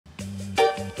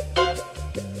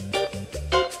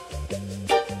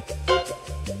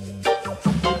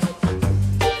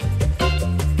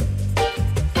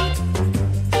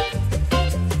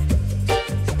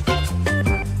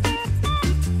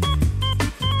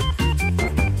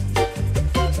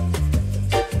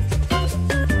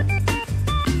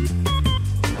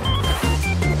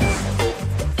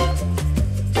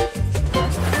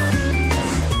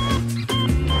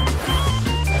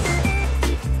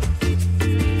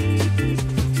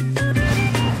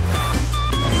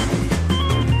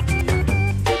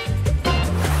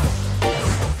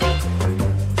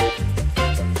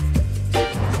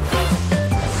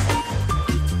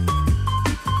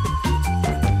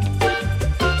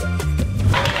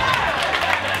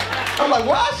like,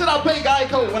 why should I pay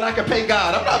Geico when I can pay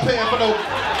God? I'm not paying for no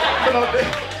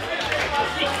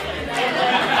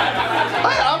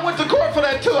I went to court for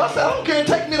that too. I said, I don't care,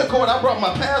 take me to court. I brought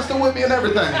my pastor with me and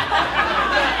everything.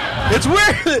 It's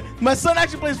weird. My son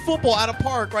actually plays football at a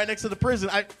park right next to the prison.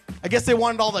 I guess they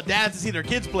wanted all the dads to see their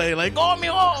kids play. Like, oh,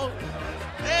 mijo.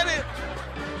 Daddy.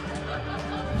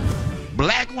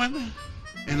 Black women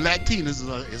and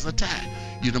Latinas is a tie.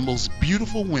 You're the most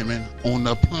beautiful women on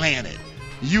the planet.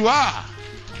 You are.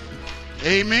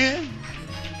 Amen.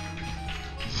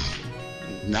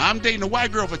 Now, I'm dating a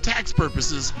white girl for tax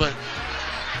purposes, but